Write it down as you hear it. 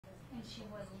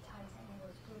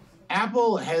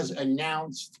Apple has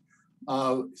announced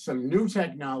some new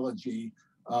technology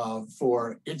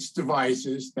for its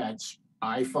devices, that's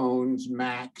iPhones,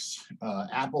 Macs,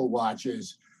 Apple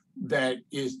Watches, that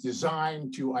is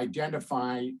designed to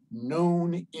identify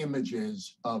known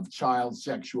images of child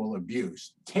sexual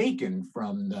abuse taken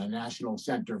from the National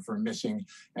Center for Missing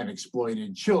and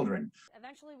Exploited Children.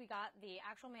 Eventually, we got the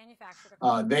actual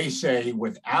manufacturer. They say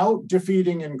without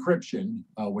defeating encryption,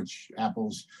 which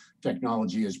Apple's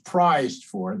technology is prized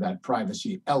for, that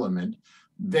privacy element,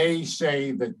 they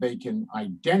say that they can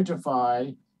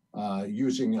identify,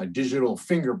 using a digital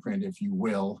fingerprint, if you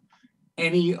will,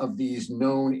 any of these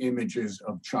known images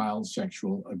of child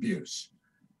sexual abuse,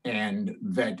 and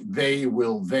that they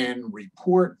will then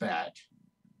report that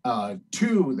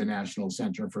to the National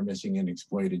Center for Missing and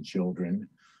Exploited Children.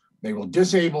 They will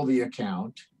disable the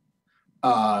account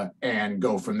and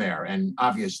go from there. And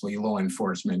obviously, law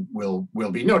enforcement will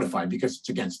be notified because it's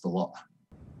against the law.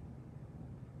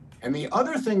 And the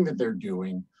other thing that they're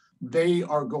doing, they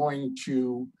are going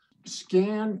to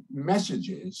scan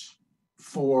messages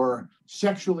for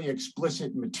sexually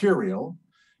explicit material,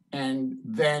 and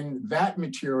then that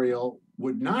material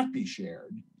would not be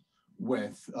shared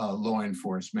with law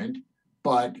enforcement,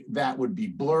 but that would be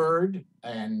blurred.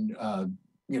 And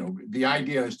the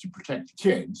idea is to protect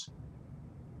kids.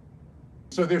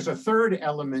 So there's a third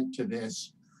element to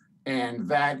this, and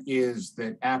that is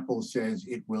that Apple says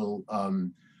it will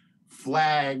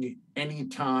flag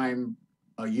anytime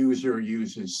a user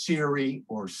uses Siri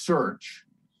or search.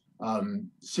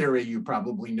 Siri, you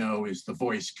probably know, is the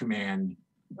voice command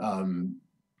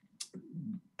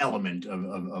element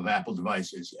of Apple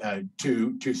devices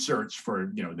to search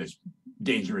for this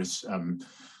dangerous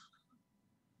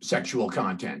sexual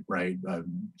content, right?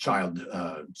 Child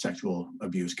sexual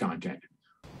abuse content.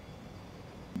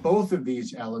 Both of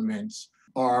these elements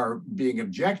are being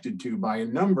objected to by a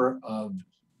number of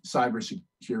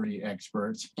cybersecurity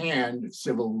experts and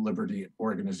civil liberty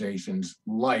organizations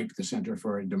like the Center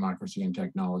for Democracy and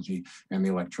Technology and the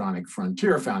Electronic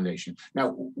Frontier Foundation.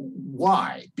 Now,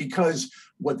 why? Because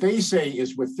what they say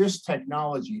is with this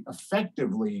technology,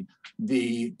 effectively,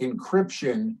 the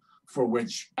encryption for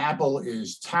which Apple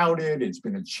is touted, it's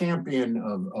been a champion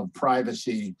of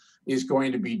privacy, is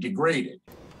going to be degraded.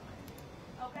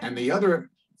 Okay. And the other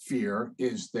fear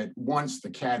is that once the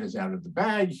cat is out of the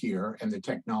bag here and the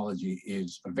technology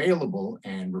is available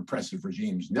and repressive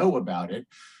regimes know about it,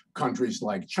 countries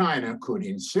like China could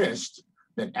insist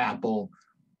that Apple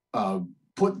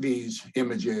put these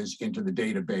images into the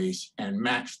database and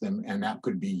match them, and that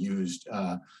could be used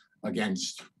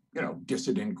against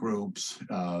dissident groups,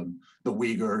 the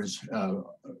Uyghurs.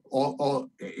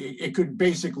 It could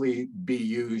basically be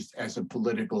used as a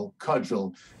political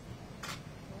cudgel